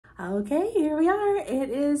Okay, here we are.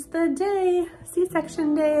 It is the day,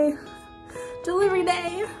 C-section day, delivery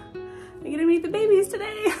day. I get to meet the babies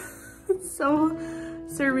today. It's so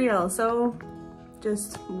surreal, so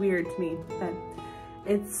just weird to me. But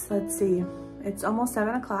it's, let's see, it's almost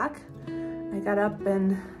 7 o'clock. I got up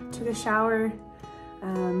and took a shower.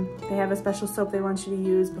 They have a special soap they want you to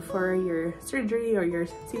use before your surgery or your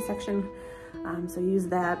C-section. So use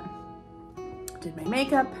that. Did my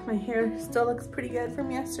makeup. My hair still looks pretty good from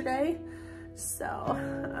yesterday. So,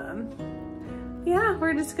 yeah,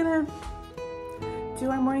 we're just gonna do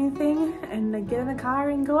our morning thing and get in the car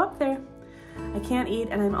and go up there. I can't eat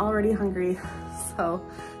and I'm already hungry. So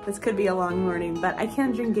this could be a long morning, but I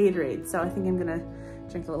can drink Gatorade. So I think I'm gonna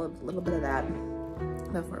drink a little bit of that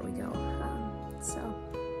before we go. So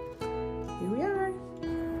here we are.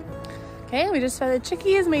 Okay, we just fed the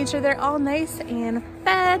chickies, made sure they're all nice and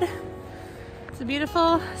fed. It's a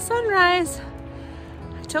beautiful sunrise,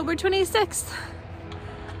 October 26th,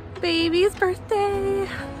 baby's birthday.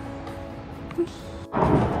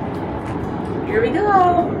 Here we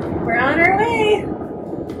go, we're on our way.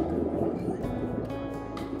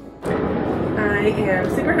 I am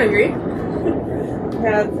super hungry.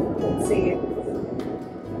 Let's see.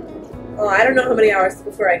 Well, I don't know how many hours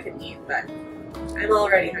before I can eat, but I'm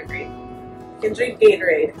already hungry. I can drink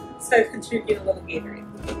Gatorade, so I've been drinking a little Gatorade.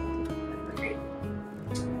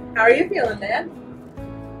 How are you feeling, Dad?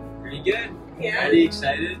 Pretty good. Yeah? Pretty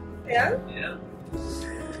excited. Yeah? Yeah.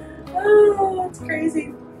 Oh, it's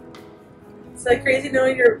crazy. It's like crazy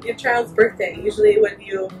knowing your child's birthday. Usually when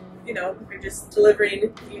you're just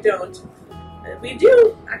delivering, you don't. And we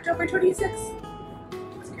do, October 26th.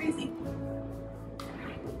 It's crazy. A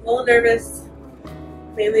little nervous,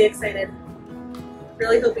 mainly excited.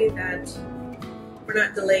 Really hoping that we're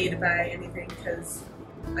not delayed by anything because,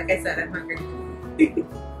 like I said, I'm hungry. Here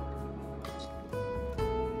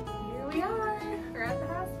we are. We're at the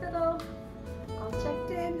hospital. All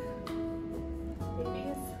checked in.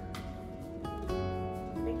 Babies. I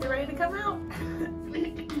think they're ready to come out.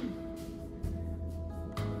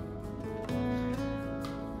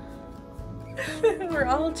 We're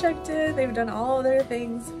all checked in. They've done all of their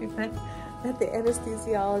things. We've met the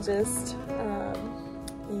anesthesiologist.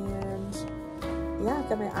 And yeah,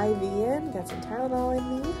 got my IV in, got some Tylenol in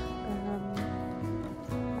me.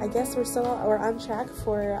 I guess we're on track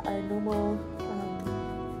for our normal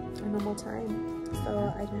time.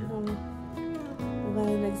 So I don't know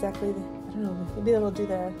when exactly. I don't know. Maybe they'll do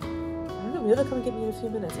that. I don't know. Maybe they'll come and get me in a few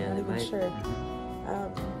minutes. I'm not even sure.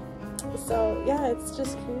 So yeah, it's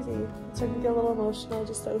just crazy. I'm starting to get a little emotional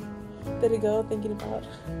just a bit ago, thinking about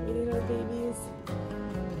meeting our babies,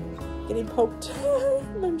 getting poked.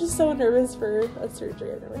 I'm just so nervous for a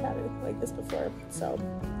surgery. I've never had anything like this before, so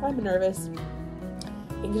I'm nervous.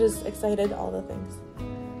 I'm just excited, all the things.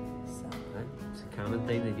 So. It's a common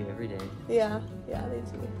thing they do every day. Yeah, they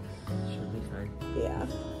do. Should be fine. Yeah.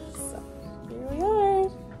 So here we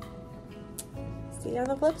are. See you on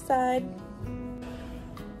the flip side.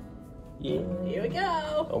 Yeah. Here we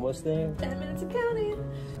go. Almost there. 10 minutes of counting.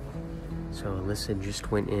 So Alyssa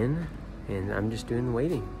just went in, and I'm just doing the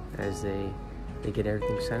waiting as they get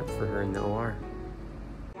everything set up for her in the OR.